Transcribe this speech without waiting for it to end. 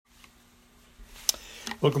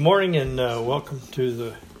Well, good morning and welcome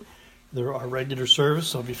to our regular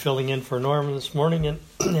service. I'll be filling in for Norman this morning,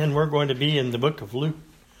 and we're going to be in the book of Luke.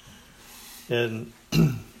 And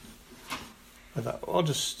I thought, I'll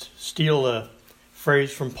just steal a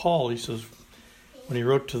phrase from Paul. He says, when he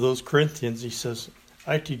wrote to those Corinthians, he says,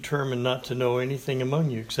 I determined not to know anything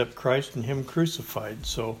among you except Christ and Him crucified.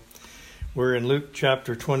 So we're in Luke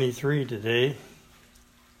chapter 23 today.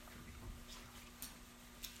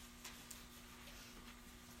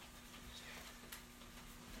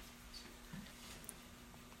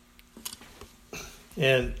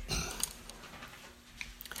 And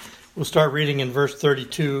we'll start reading in verse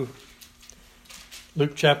 32.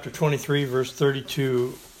 Luke chapter 23, verse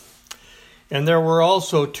 32. And there were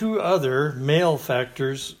also two other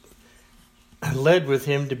malefactors led with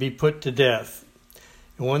him to be put to death.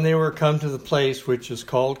 And when they were come to the place which is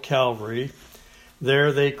called Calvary,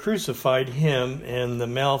 there they crucified him and the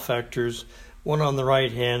malefactors, one on the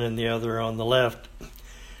right hand and the other on the left.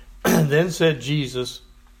 Then said Jesus,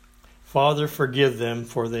 Father, forgive them,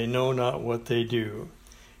 for they know not what they do.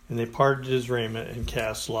 And they parted his raiment and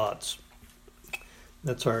cast lots.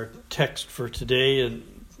 That's our text for today, and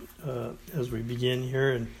as we begin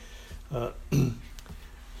here. And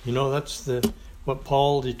that's what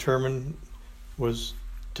Paul determined was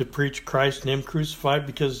to preach Christ and Him crucified,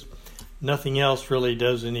 because nothing else really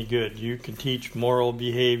does any good. You can teach moral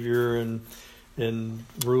behavior and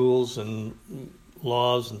rules and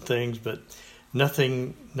laws and things, but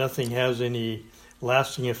Nothing has any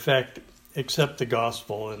lasting effect except the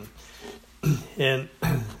gospel, and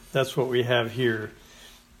that's what we have here.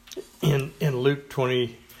 In Luke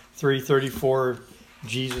 23:34,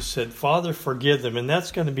 Jesus said, "Father, forgive them," and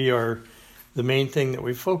that's going to be the main thing that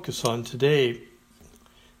we focus on today,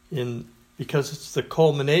 because it's the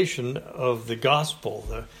culmination of the gospel,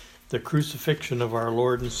 the crucifixion of our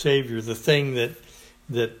Lord and Savior, the thing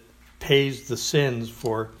that pays the sins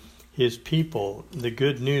for His people, the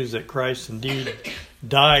good news that Christ indeed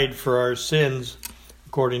died for our sins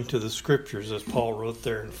according to the Scriptures, as Paul wrote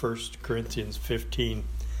there in 1 Corinthians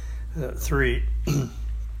 15:3.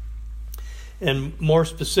 And more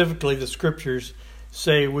specifically, the Scriptures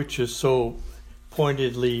say, which is so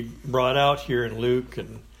pointedly brought out here in Luke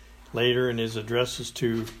and later in his addresses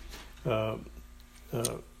to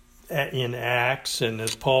in Acts, and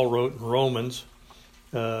as Paul wrote in Romans,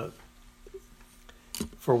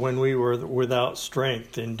 for when we were without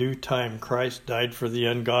strength, in due time Christ died for the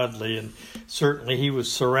ungodly. And certainly He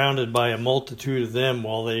was surrounded by a multitude of them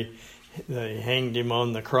while they hanged Him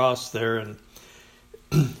on the cross there,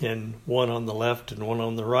 and one on the left and one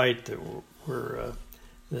on the right that were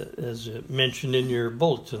as mentioned in your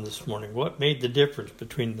bulletin this morning. What made the difference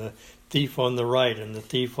between the thief on the right and the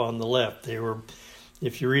thief on the left? They were,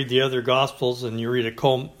 if you read the other Gospels and you read the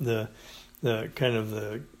kind of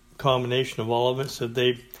the combination of all of it, said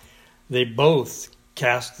they both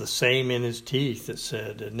cast the same in His teeth, it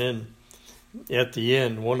said. And then at the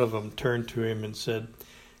end, one of them turned to Him and said,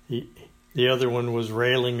 the other one was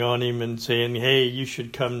railing on Him and saying, hey, you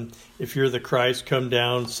should come, if you're the Christ, come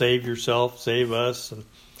down, save yourself, save us. And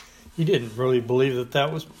He didn't really believe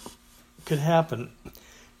that could happen.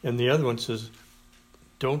 And the other one says,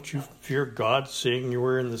 don't you fear God, seeing you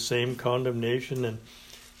were in the same condemnation?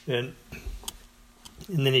 And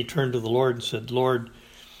then he turned to the Lord and said, Lord,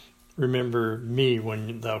 remember me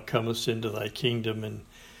when thou comest into thy kingdom. And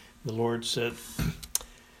the Lord said,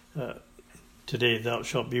 today thou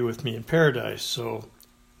shalt be with me in paradise. So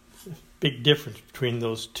big difference between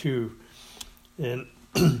those two. And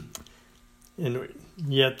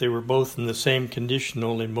yet they were both in the same condition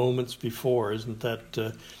only moments before. Isn't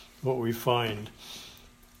that what we find?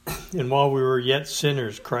 And while we were yet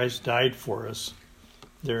sinners, Christ died for us.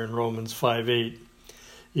 There in Romans 5:8.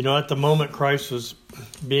 At the moment Christ was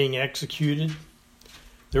being executed,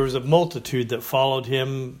 there was a multitude that followed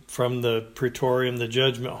Him from the praetorium, the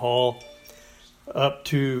judgment hall, up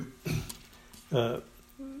to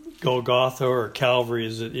Golgotha, or Calvary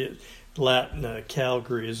is it Latin.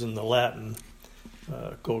 Calvary is in the Latin,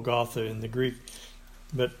 Golgotha in the Greek.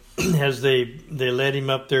 But as they led Him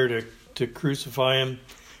up there to crucify Him,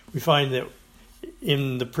 we find that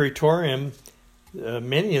in the praetorium,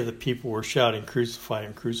 many of the people were shouting, "Crucify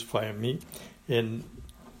Him, crucify Him!" And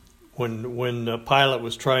when Pilate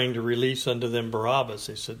was trying to release unto them Barabbas,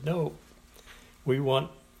 they said, "No, we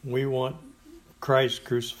want Christ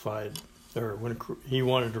crucified." Or when he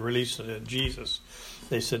wanted to release Jesus,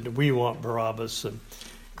 they said, "We want Barabbas and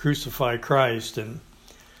crucify Christ." And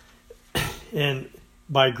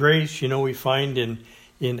by grace, we find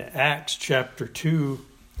in Acts chapter 2.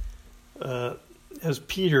 as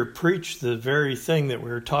Peter preached the very thing that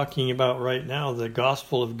we're talking about right now, the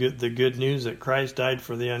gospel of the good news that Christ died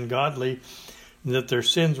for the ungodly, that their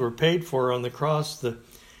sins were paid for on the cross, the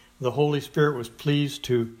Holy Spirit was pleased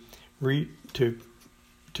to breathe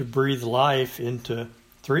life into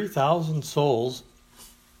 3,000 souls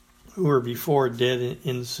who were before dead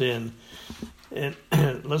in sin. And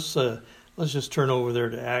let's just turn over there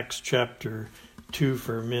to Acts chapter 2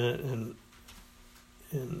 for a minute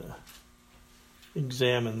and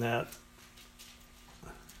examine that.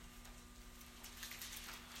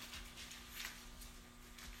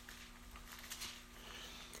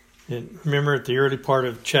 And remember, at the early part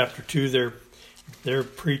of chapter 2, they're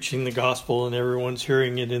preaching the gospel, and everyone's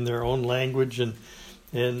hearing it in their own language, and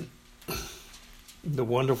the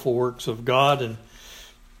wonderful works of God. And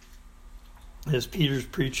as Peter's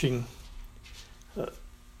preaching,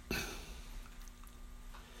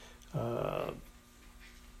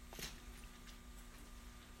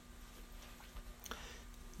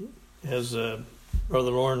 as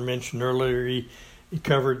Brother Lauren mentioned earlier, he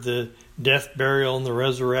covered the death, burial, and the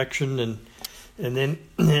resurrection, and then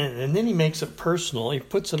he makes it personal. He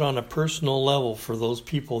puts it on a personal level for those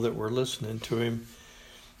people that were listening to him.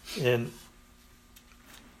 And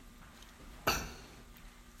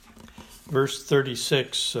verse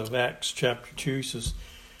 36 of Acts chapter 2 says,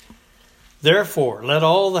 "Therefore, let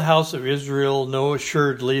all the house of Israel know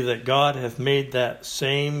assuredly that God hath made that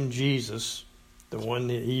same Jesus," the one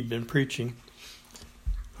that he'd been preaching,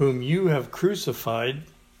 "whom you have crucified,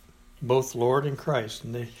 both Lord and Christ."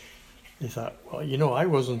 And they thought, well, I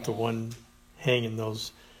wasn't the one hanging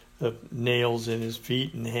those nails in his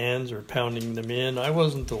feet and hands or pounding them in. I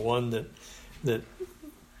wasn't the one that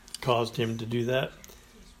caused him to do that.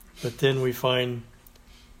 But then we find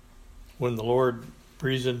when the Lord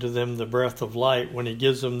breathes into them the breath of light, when he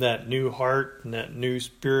gives them that new heart and that new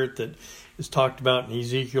spirit that is talked about in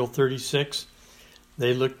Ezekiel 36,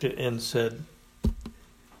 they looked at and said,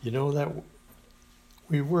 that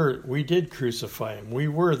we did crucify him. We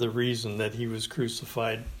were the reason that he was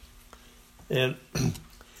crucified. And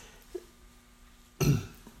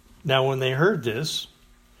now when they heard this,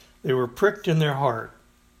 they were pricked in their heart.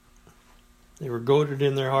 They were goaded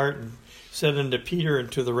in their heart, and said unto Peter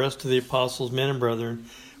and to the rest of the apostles, "Men and brethren,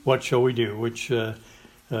 what shall we do?" Which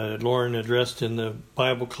Lauren addressed in the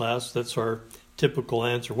Bible class. That's our typical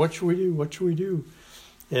answer. What shall we do? What shall we do?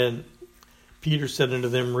 And Peter said unto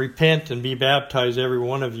them, "Repent and be baptized every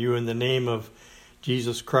one of you in the name of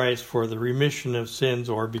Jesus Christ for the remission of sins,"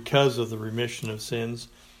 or because of the remission of sins,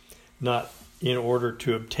 not in order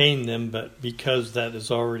to obtain them, but because that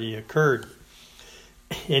has already occurred.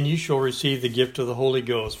 "And you shall receive the gift of the Holy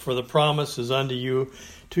Ghost, for the promise is unto you,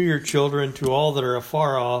 to your children, to all that are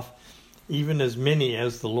afar off, even as many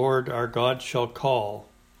as the Lord our God shall call."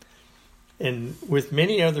 And with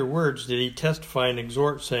many other words did he testify and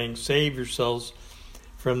exhort, saying, "Save yourselves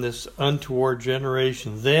from this untoward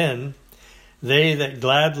generation." Then they that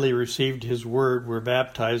gladly received his word were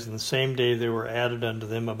baptized, and the same day there were added unto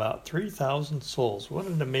them about 3,000 souls. What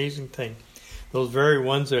an amazing thing. Those very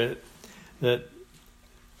ones that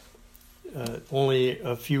only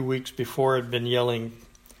a few weeks before had been yelling,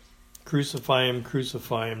 "Crucify him,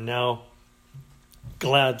 crucify him," now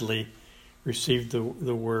gladly received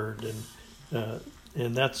the word.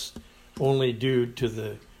 And that's only due to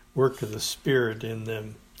the work of the Spirit in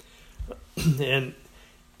them. And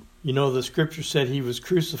the scripture said he was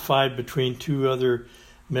crucified between two other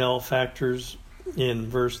malefactors in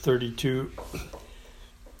verse 32.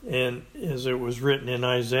 And as it was written in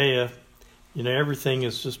Isaiah, everything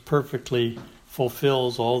is just perfectly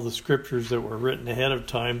fulfills all the scriptures that were written ahead of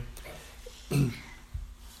time,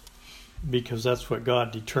 because that's what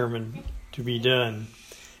God determined to be done.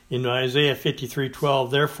 In Isaiah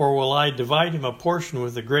 53:12, "Therefore will I divide him a portion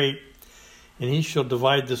with the great, and he shall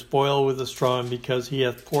divide the spoil with the strong, because he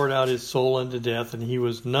hath poured out his soul unto death, and he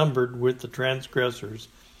was numbered with the transgressors.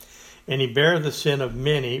 And he bare the sin of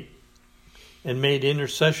many, and made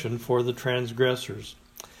intercession for the transgressors."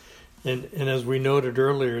 And as we noted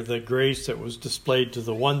earlier, the grace that was displayed to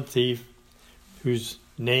the one thief, whose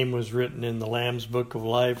name was written in the Lamb's Book of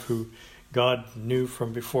Life, who God knew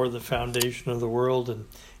from before the foundation of the world and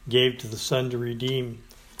gave to the Son to redeem,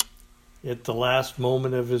 at the last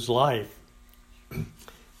moment of his life,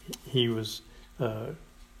 he was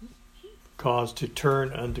caused to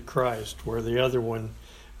turn unto Christ, where the other one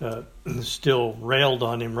still railed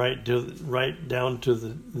on him right down to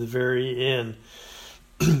the very end.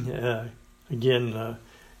 Again,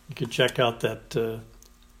 you could check out that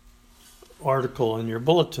article in your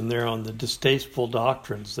bulletin there on the distasteful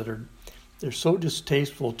doctrines they're so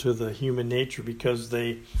distasteful to the human nature, because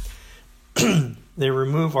they they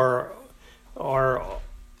remove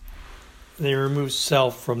they remove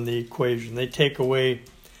self from the equation. They take away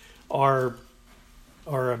our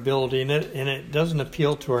ability, and it doesn't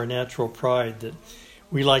appeal to our natural pride that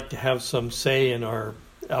we like to have some say in our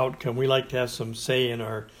outcome. We like to have some say in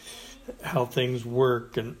how things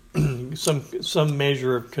work, and some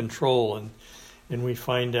measure of control, and we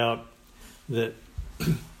find out that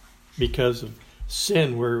because of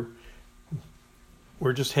sin we're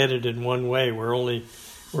just headed in one way. We're only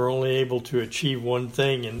able to achieve one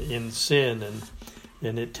thing in sin,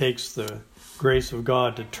 and it takes the grace of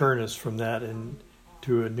God to turn us from that and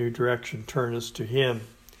to a new direction, turn us to Him.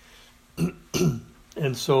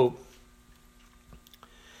 And so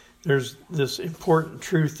there's this important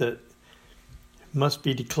truth that must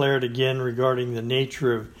be declared again regarding the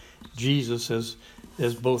nature of Jesus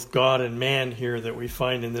as both God and man here that we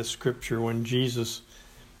find in this scripture when Jesus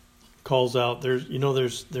calls out.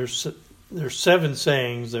 There's 7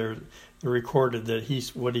 sayings they're recorded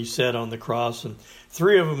that what he said on the cross, and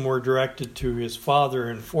 3 of them were directed to his Father,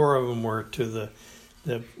 and 4 of them were to the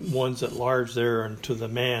ones at large there and to the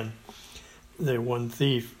man, the one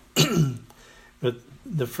thief. But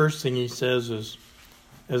the first thing he says is,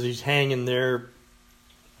 as he's hanging there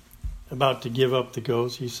about to give up the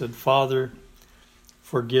ghost, he said, "Father,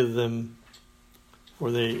 forgive them, for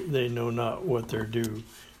they know not what they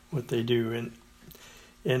do."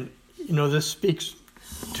 And this speaks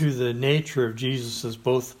to the nature of Jesus as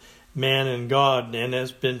both man and God, and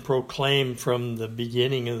has been proclaimed from the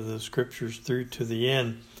beginning of the scriptures through to the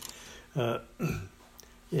end.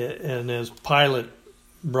 And as Pilate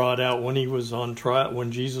brought out when he was on trial,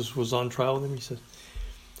 when Jesus was on trial with him, he said,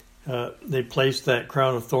 they placed that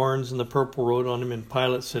crown of thorns and the purple robe on him, and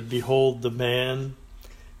Pilate said, "Behold the man."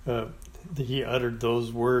 He uttered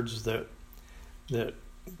those words that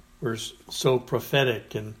were so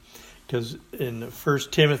prophetic, and because in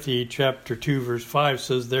 1 Timothy chapter 2 verse 5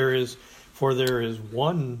 says, there is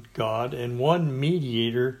one God and one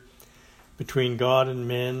mediator between God and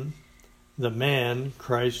men, the man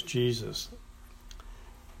Christ Jesus.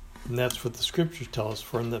 And that's what the scriptures tell us.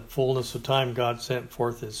 For in the fullness of time God sent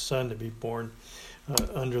forth his Son to be born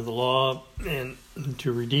under the law, and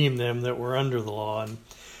to redeem them that were under the law. And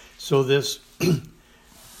so this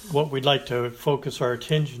what we'd like to focus our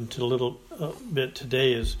attention to a little bit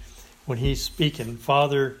today is when he's speaking,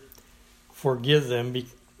 "Father, forgive them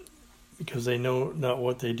because they know not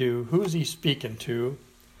what they do." Who's he speaking to?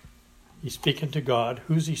 He's speaking to God.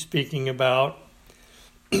 Who's he speaking about?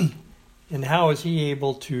 And how is he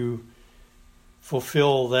able to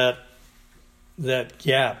fulfill that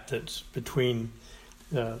gap that's between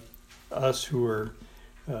us who are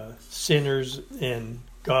sinners and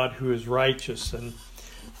God who is righteous? And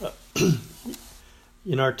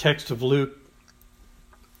in our text of Luke,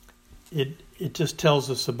 it just tells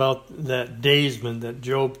us about that daysman that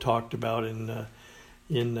Job talked about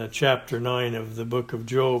in chapter 9 of the book of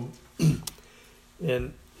Job.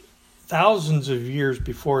 And thousands of years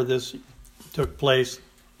before this took place,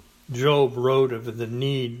 Job wrote of the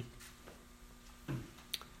need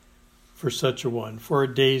for such a one, for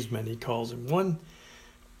a daysman, he calls him.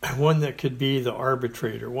 One that could be the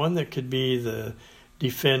arbitrator, one that could be the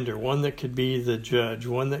defender, one that could be the judge,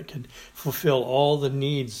 one that could fulfill all the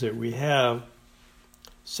needs that we have,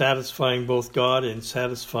 satisfying both God and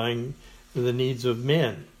satisfying the needs of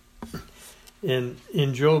men. And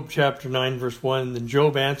in Job chapter 9 verse 1, then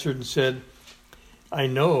Job answered and said, "I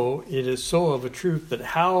know it is so of a truth, but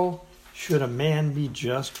how should a man be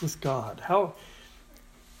just with God?"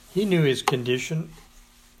 He knew his condition,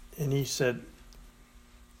 and he said,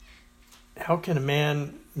 how can a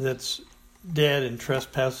man that's dead in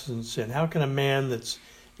trespasses and sin, how can a man that's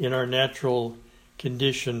in our natural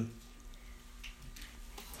condition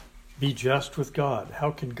be just with God?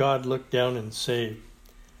 How can God look down and say,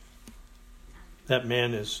 that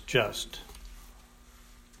man is just?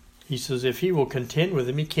 He says, if he will contend with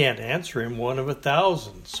him, he can't answer him, one of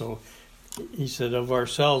 1,000. So he said, of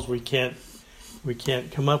ourselves, we can't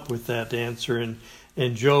come up with that answer.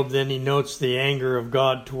 And Job, then he notes the anger of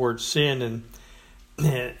God towards sin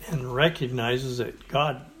and recognizes that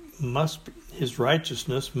God his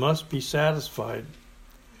righteousness must be satisfied.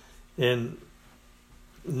 And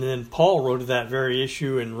then Paul wrote of that very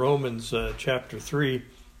issue in Romans chapter 3.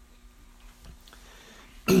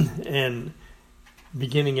 And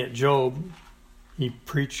beginning at Job, he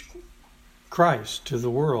preached Christ to the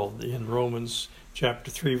world. In Romans chapter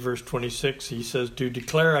 3 verse 26, he says, "To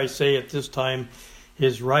declare, I say, at this time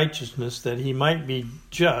his righteousness, that he might be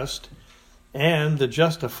just, and the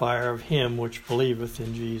justifier of him which believeth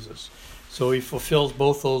in Jesus." So he fulfills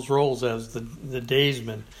both those roles as the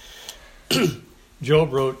daysman.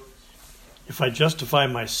 Job wrote, if I justify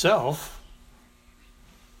myself,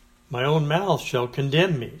 my own mouth shall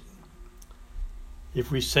condemn me.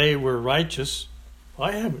 If we say we're righteous,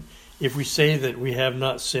 I haven't. If we say that we have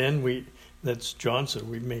not sinned, that's John said,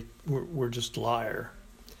 we're just liar.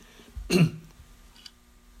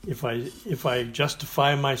 If I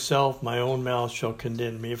justify myself, my own mouth shall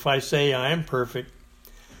condemn me. If I say I am perfect,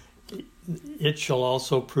 it shall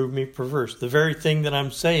also prove me perverse. The very thing that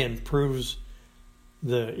I'm saying proves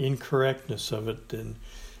the incorrectness of it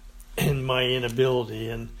and my inability.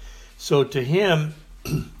 And so to him,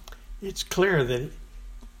 it's clear that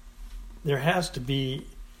there has to be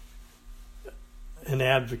an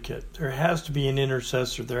advocate. There has to be an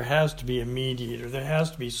intercessor. There has to be a mediator. There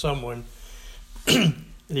has to be someone, that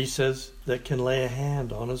he says, that can lay a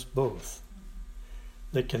hand on us both,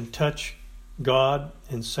 that can touch God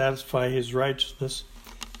and satisfy his righteousness,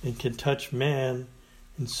 and can touch man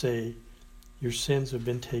and say, your sins have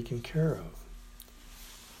been taken care of.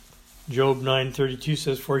 Job 9:32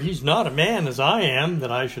 says, for he's not a man as I am,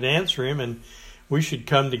 that I should answer him, and we should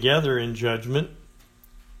come together in judgment.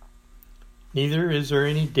 Neither is there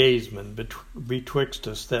any daysman betwixt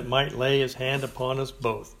us that might lay his hand upon us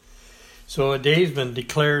both. So a daysman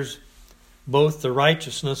declares both the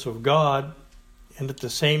righteousness of God and at the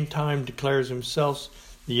same time declares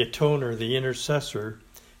himself the atoner, the intercessor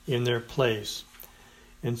in their place.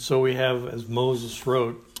 And so we have, as Moses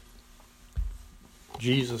wrote,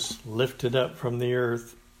 Jesus lifted up from the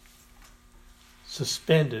earth,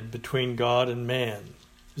 suspended between God and man.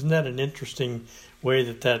 Isn't that an interesting way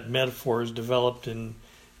that metaphor is developed in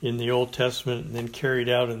the Old Testament and then carried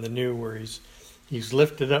out in the New, where he's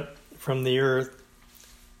lifted up from the earth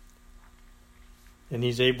and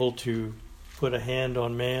he's able to put a hand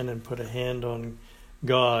on man and put a hand on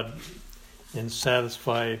God and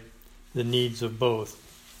satisfy the needs of both.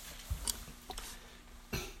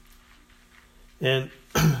 And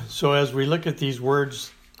so as we look at these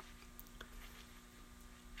words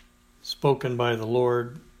spoken by the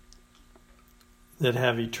Lord that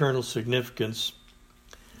have eternal significance,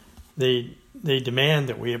 they demand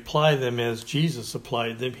that we apply them as Jesus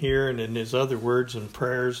applied them here and in his other words and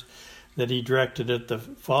prayers that he directed at the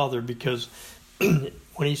Father, because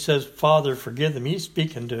when he says, Father, forgive them, he's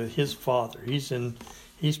speaking to his Father.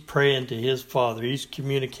 He's praying to his Father. He's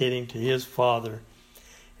communicating to his Father.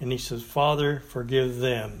 And he says, Father, forgive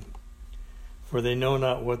them, for they know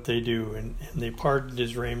not what they do. And they parted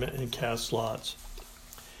his raiment and cast lots.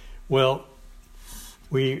 Well,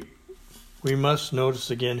 we must notice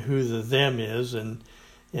again who the them is, and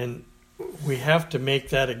we have to make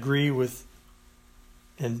that agree with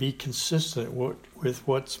and be consistent with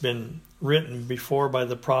what's been written before by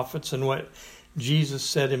the prophets and what Jesus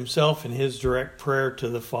said himself in his direct prayer to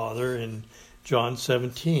the Father in John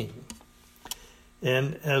 17.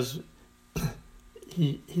 And as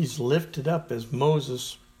he's lifted up, as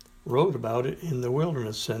Moses wrote about it in the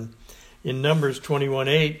wilderness. And in Numbers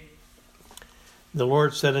 21:8, the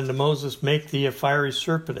Lord said unto Moses, make thee a fiery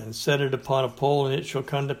serpent, and set it upon a pole, and it shall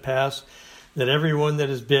come to pass that every one that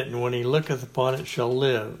is bitten, when he looketh upon it, shall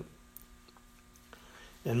live.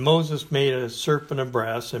 And Moses made a serpent of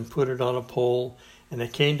brass, and put it on a pole, and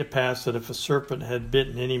it came to pass that if a serpent had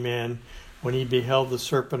bitten any man, when he beheld the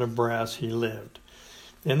serpent of brass, he lived.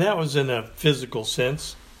 And that was in a physical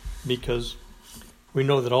sense, because we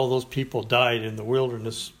know that all those people died in the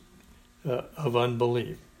wilderness of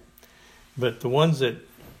unbelief. But the ones that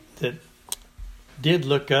did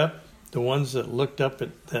look up, the ones that looked up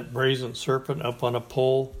at that brazen serpent up on a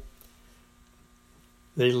pole,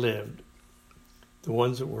 they lived. The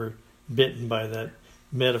ones that were bitten by that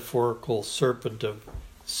metaphorical serpent of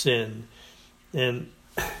sin. And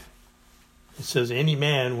it says, any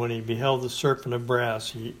man, when he beheld the serpent of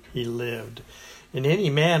brass, he lived. And any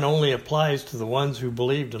man only applies to the ones who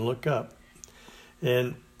believed and look up.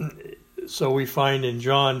 And so we find in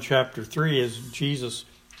John chapter 3, as Jesus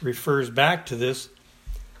refers back to this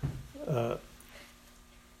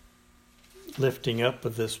lifting up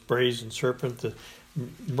of this brazen serpent. The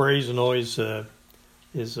brazen always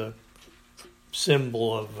is a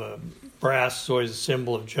symbol of brass is always a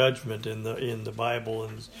symbol of judgment in the Bible,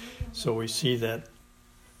 and so we see that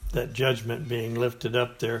judgment being lifted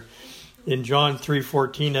up there. In John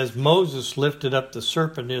 3:14, as Moses lifted up the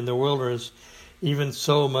serpent in the wilderness, even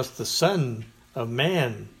so must the Son of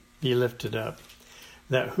Man be lifted up,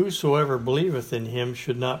 that whosoever believeth in him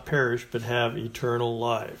should not perish but have eternal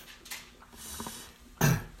life.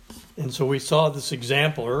 And so we saw this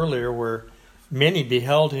example earlier where many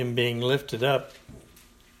beheld him being lifted up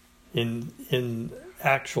in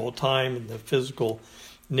actual time, in the physical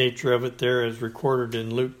nature of it there, as recorded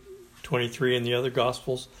in Luke 23 in the other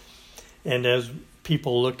Gospels. And as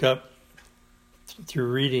people look up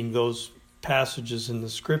through reading those passages in the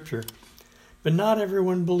Scripture, but not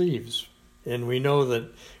everyone believes. And we know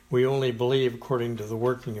that we only believe according to the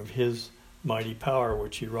working of his mighty power,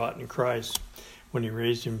 which he wrought in Christ when he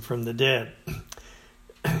raised him from the dead.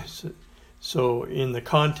 So in the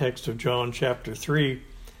context of John chapter 3,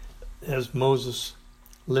 as Moses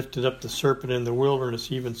lifted up the serpent in the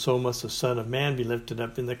wilderness, even so must the Son of Man be lifted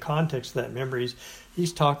up. In the context of that, remember,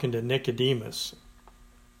 he's talking to Nicodemus.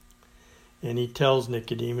 And he tells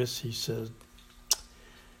Nicodemus, he says,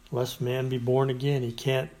 "Lest man be born again," he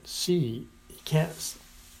can't see, he can't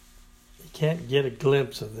get a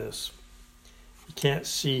glimpse of this. He can't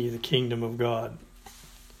see the kingdom of God.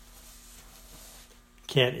 He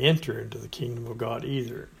can't enter into the kingdom of God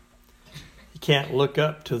either. He can't look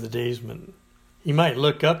up to the daysman. He might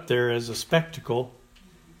look up there as a spectacle,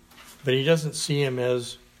 but he doesn't see him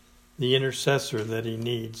as the intercessor that he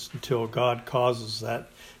needs until God causes that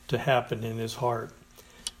to happen in his heart.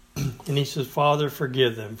 And he says, "Father,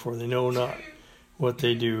 forgive them, for they know not what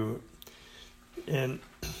they do." And,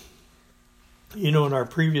 in our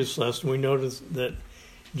previous lesson, we noticed that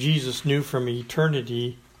Jesus knew from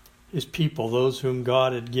eternity his people, those whom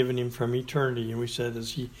God had given him from eternity. And we said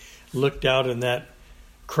as he looked out in that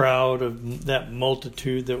crowd of that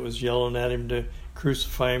multitude that was yelling at him to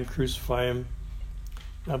crucify him,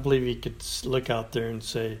 I believe he could look out there and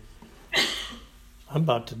say, "I'm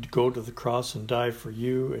about to go to the cross and die for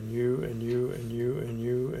you and you and you and you and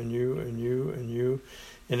you and you and you and you."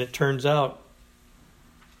 And it turns out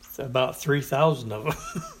about 3,000 of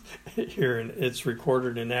them here, and it's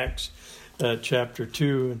recorded in Acts chapter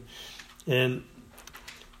 2. And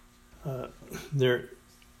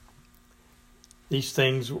these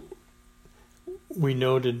things we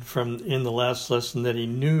noted from in the last lesson, that he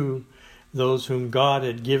knew those whom God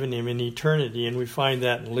had given him in eternity. And we find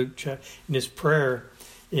that in Luke, in his prayer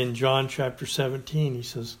in John chapter 17, he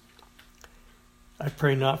says, "I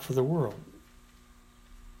pray not for the world.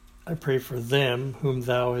 I pray for them whom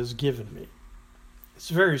thou hast given me." It's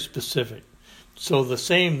very specific. So the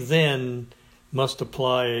same then must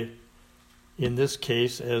apply in this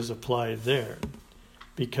case as applied there.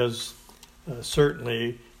 Because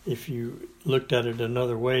certainly if you looked at it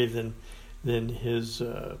another way, then his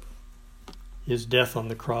death on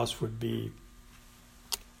the cross would be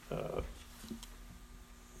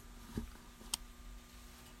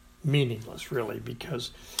meaningless, really,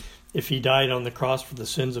 because if he died on the cross for the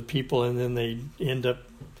sins of people and then they end up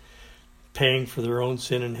paying for their own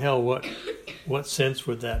sin in hell, what sense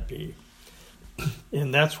would that be?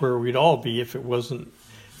 And that's where we'd all be if it wasn't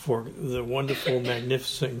for the wonderful,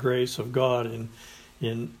 magnificent grace of God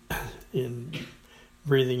in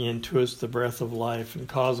breathing into us the breath of life and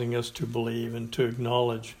causing us to believe and to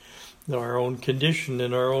acknowledge our own condition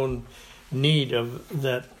and our own need of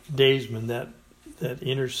that daysman, that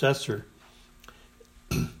intercessor.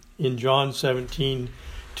 In John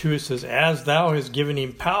 17:2, it says, "As thou hast given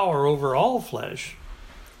him power over all flesh."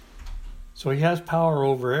 So he has power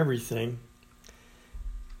over everything.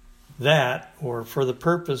 That, or for the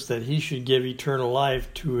purpose that he should give eternal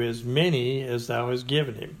life to as many as thou hast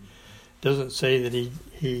given him. It doesn't say that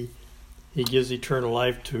he gives eternal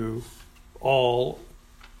life to all,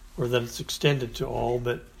 or that it's extended to all,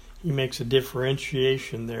 but he makes a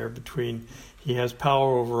differentiation there between he has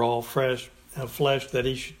power over all flesh, that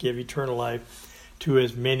he should give eternal life to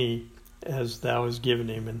as many as thou hast given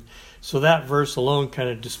him. And so that verse alone kind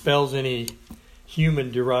of dispels any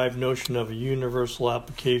human-derived notion of a universal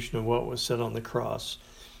application of what was said on the cross.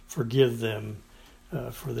 Forgive them,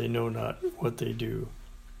 for they know not what they do.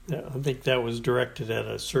 I think that was directed at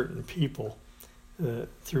a certain people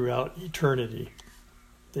throughout eternity.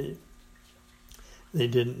 They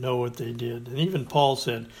didn't know what they did. And even Paul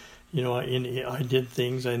said, I did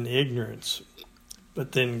things in ignorance.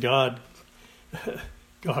 But then God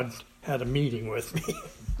had a meeting with me.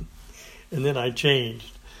 And then I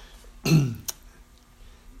changed.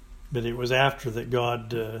 But it was after that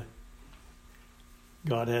God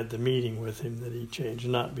had the meeting with him that he changed,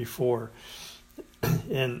 not before.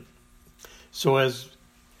 And so as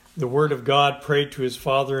the Word of God prayed to his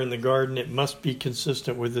Father in the garden, it must be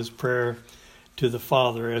consistent with his prayer to the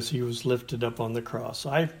Father as he was lifted up on the cross.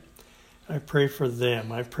 I pray for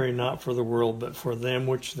them. I pray not for the world, but for them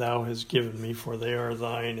which thou hast given me, for they are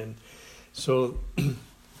thine. And so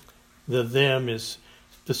the them is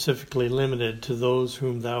specifically limited to those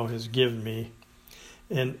whom thou hast given me.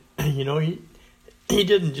 And, he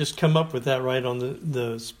didn't just come up with that right on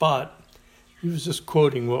the spot. He was just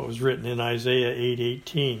quoting what was written in Isaiah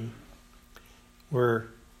 8:18, where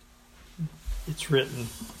it's written,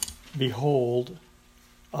 Behold,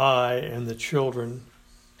 I and the children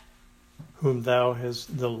whom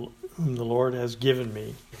the Lord has given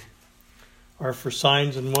me are for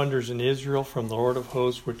signs and wonders in Israel from the Lord of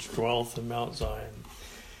hosts, which dwelleth in Mount Zion.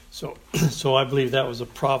 So I believe that was a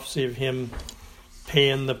prophecy of him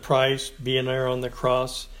paying the price, being there on the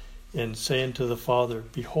cross, and saying to the Father,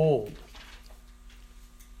 Behold,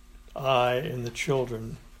 I and the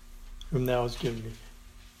children whom thou hast given me.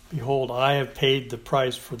 Behold, I have paid the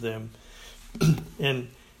price for them. And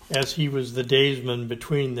as he was the daysman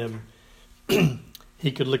between them,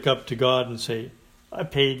 he could look up to God and say, I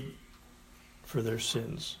paid for their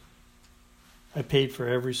sins. I paid for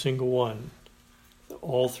every single one,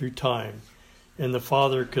 all through time. And the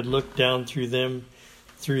Father could look down through them,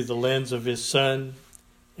 through the lens of his Son,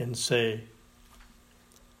 and say,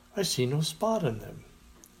 I see no spot in them.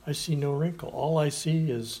 I see no wrinkle. All I see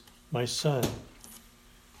is my Son.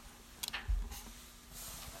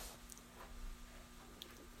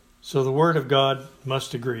 So the Word of God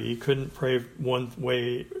must agree. He couldn't pray one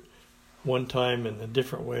way one time and a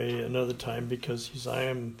different way another time, because he's, I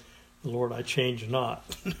am the Lord, I change not.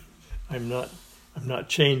 I'm not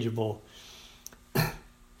changeable.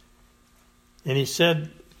 And he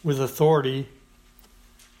said with authority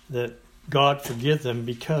that God forgive them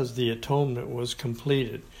because the atonement was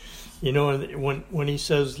completed. You know, when he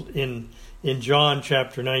says in John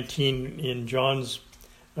chapter 19, in John's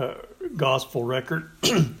gospel record,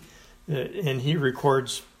 and he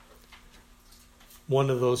records one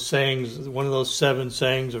of those sayings, one of those 7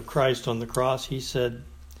 sayings of Christ on the cross, he said,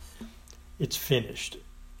 it's finished.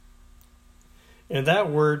 And that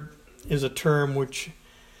word is a term which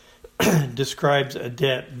describes a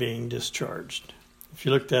debt being discharged. If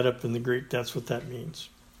you look that up in the Greek, that's what that means.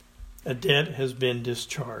 A debt has been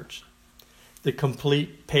discharged. The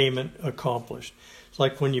complete payment accomplished. It's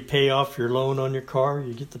like when you pay off your loan on your car,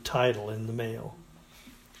 you get the title in the mail.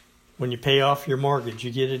 When you pay off your mortgage,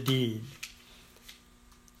 you get a deed.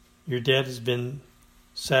 Your debt has been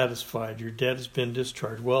satisfied. Your debt has been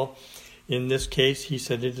discharged. Well, in this case, he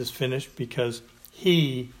said it is finished because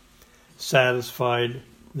he satisfied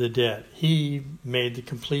the debt. He made the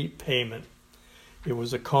complete payment. It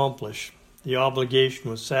was accomplished. The obligation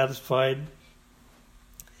was satisfied.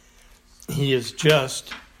 He is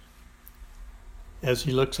just as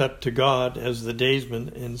he looks up to God as the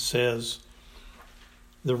daysman and says,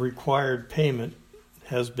 the required payment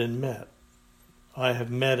has been met. I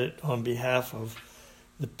have met it on behalf of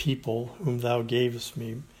the people whom thou gavest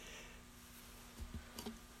me.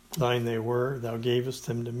 Thine they were, thou gavest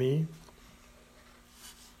them to me.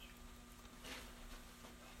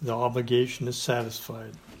 The obligation is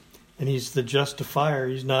satisfied. And he's the justifier.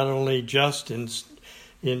 He's not only just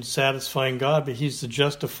in satisfying God, but he's the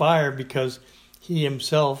justifier because he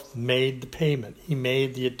himself made the payment. He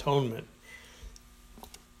made the atonement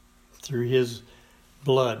through his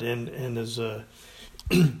blood. And as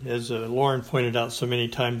as Lauren pointed out so many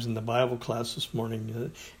times in the Bible class this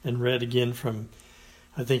morning, and read again from,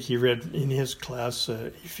 I think he read in his class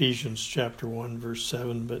Ephesians chapter 1 verse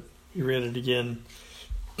 7, but he read it again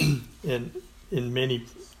and in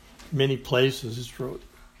many places it's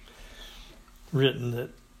written that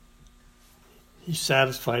he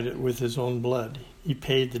satisfied it with his own blood. He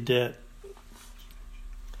paid the debt.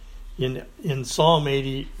 In Psalm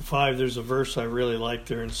 85, there's a verse I really like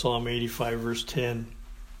there in Psalm 85 verse 10.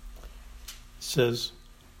 It says,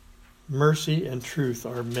 mercy and truth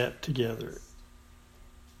are met together.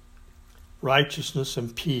 Righteousness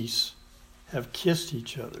and peace have kissed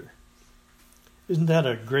each other. Isn't that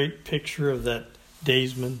a great picture of that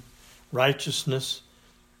daysman? Righteousness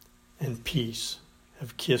and peace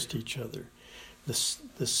have kissed each other.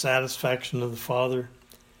 The satisfaction of the Father,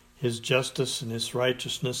 his justice and his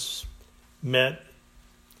righteousness met,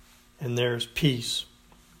 and there's peace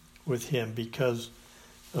with him because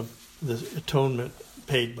of the atonement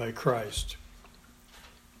paid by Christ.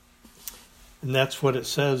 And that's what it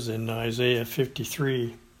says in Isaiah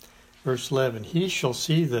 53, verse 11. He shall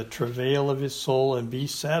see the travail of his soul and be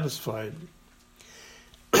satisfied.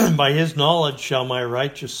 By his knowledge shall my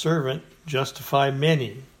righteous servant justify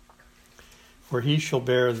many, for he shall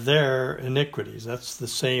bear their iniquities. That's the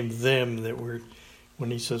same them that when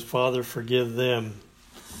he says, Father, forgive them,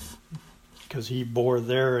 because he bore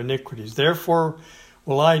their iniquities. Therefore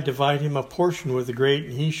will I divide him a portion with the great,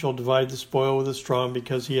 and he shall divide the spoil with the strong,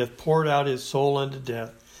 because he hath poured out his soul unto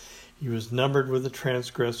death. He was numbered with the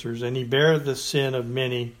transgressors, and he bare the sin of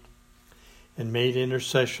many, and made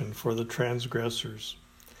intercession for the transgressors.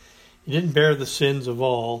 He didn't bear the sins of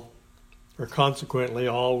all, or consequently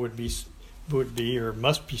all would be or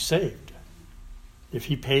must be saved. If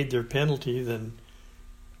he paid their penalty, then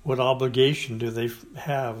What obligation do they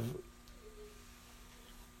have?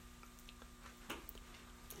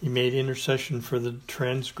 He made intercession for the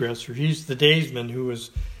transgressor. He's the daysman who was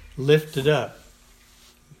lifted up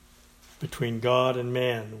between God and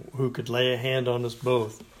man, who could lay a hand on us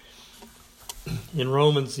both. In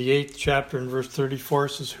Romans, the 8th chapter and verse 34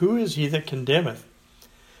 says, "Who is he that condemneth?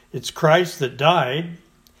 It's Christ that died,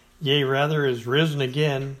 yea, rather is risen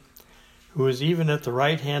again, who is even at the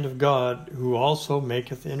right hand of God, who also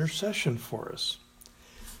maketh intercession for us."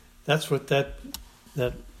 That's what that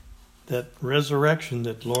resurrection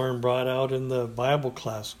that Lauren brought out in the Bible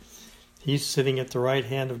class. He's sitting at the right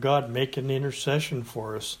hand of God, making intercession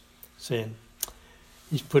for us, saying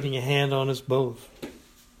he's putting a hand on us both.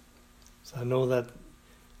 So I know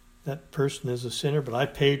that person is a sinner, but I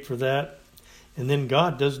paid for that. And then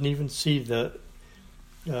God doesn't even see the...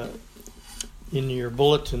 in your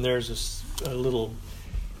bulletin, there's a little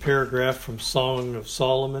paragraph from Song of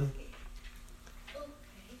Solomon.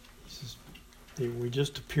 He says, "We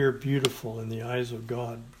just appear beautiful in the eyes of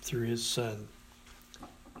God through His Son."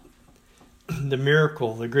 The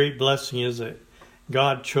miracle, the great blessing is that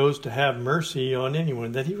God chose to have mercy on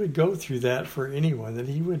anyone, that He would go through that for anyone, that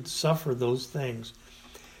He would suffer those things.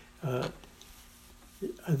 I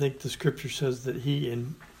think the Scripture says that He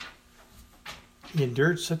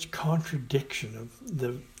endured such contradiction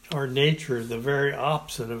of our nature, the very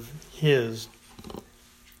opposite of His,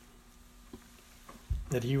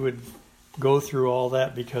 that He would go through all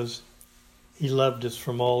that because He loved us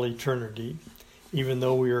from all eternity, even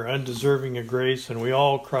though we were undeserving of grace, and we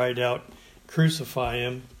all cried out, "Crucify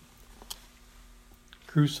Him,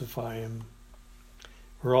 crucify Him."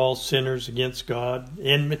 We're all sinners against God,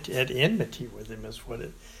 at enmity with Him is what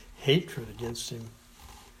it, hatred against Him.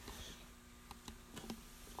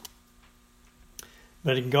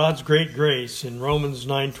 But in God's great grace, in Romans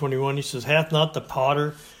 9:21, He says, "Hath not the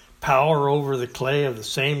potter power over the clay of the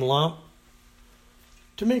same lump,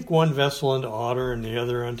 to make one vessel unto honor and the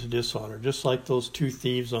other unto dishonor?" Just like those two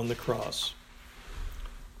thieves on the cross.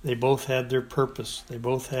 They both had their purpose. They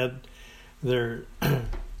both had their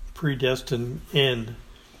predestined end.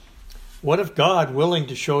 What if God, willing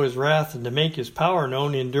to show His wrath and to make His power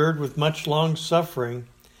known, endured with much long suffering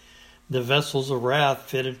the vessels of wrath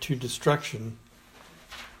fitted to destruction,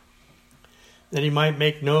 that He might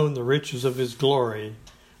make known the riches of His glory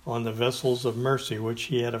on the vessels of mercy, which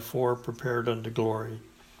He had afore prepared unto glory?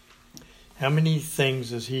 How many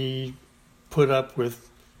things has He put up with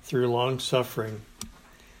through long suffering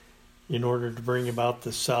in order to bring about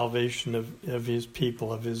the salvation of His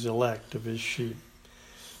people, of His elect, of His sheep?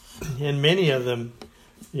 And many of them,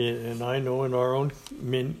 and I know in our own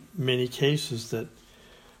many cases that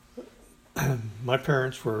my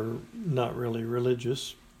parents were not really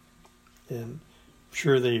religious, and I'm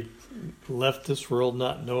sure they left this world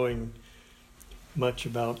not knowing much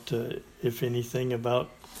about, if anything, about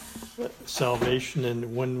salvation.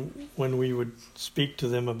 And when we would speak to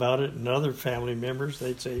them about it, and other family members,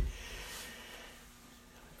 they'd say,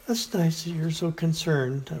 "That's nice that you're so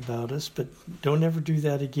concerned about us, but don't ever do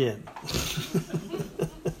that again."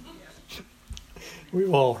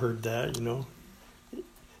 We've all heard that, you know.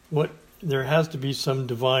 There has to be some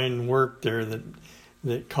divine work there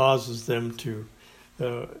that causes them to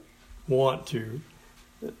want to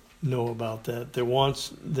know about that.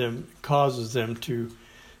 Causes them to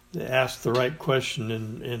ask the right question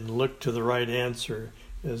and look to the right answer,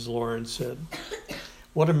 as Lauren said.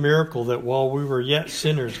 What a miracle that while we were yet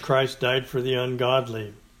sinners, Christ died for the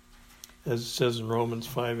ungodly, as it says in Romans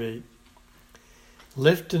 5:8.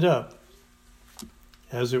 Lifted up,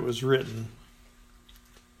 as it was written,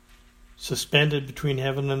 suspended between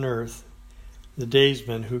heaven and earth, the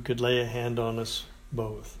daysman who could lay a hand on us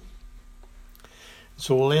both.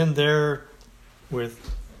 So we'll end there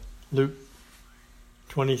with Luke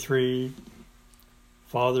 23,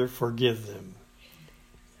 "Father, forgive them."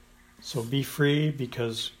 So be free,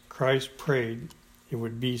 because Christ prayed it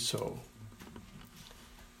would be so.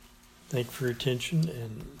 Thank you for your attention,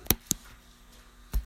 and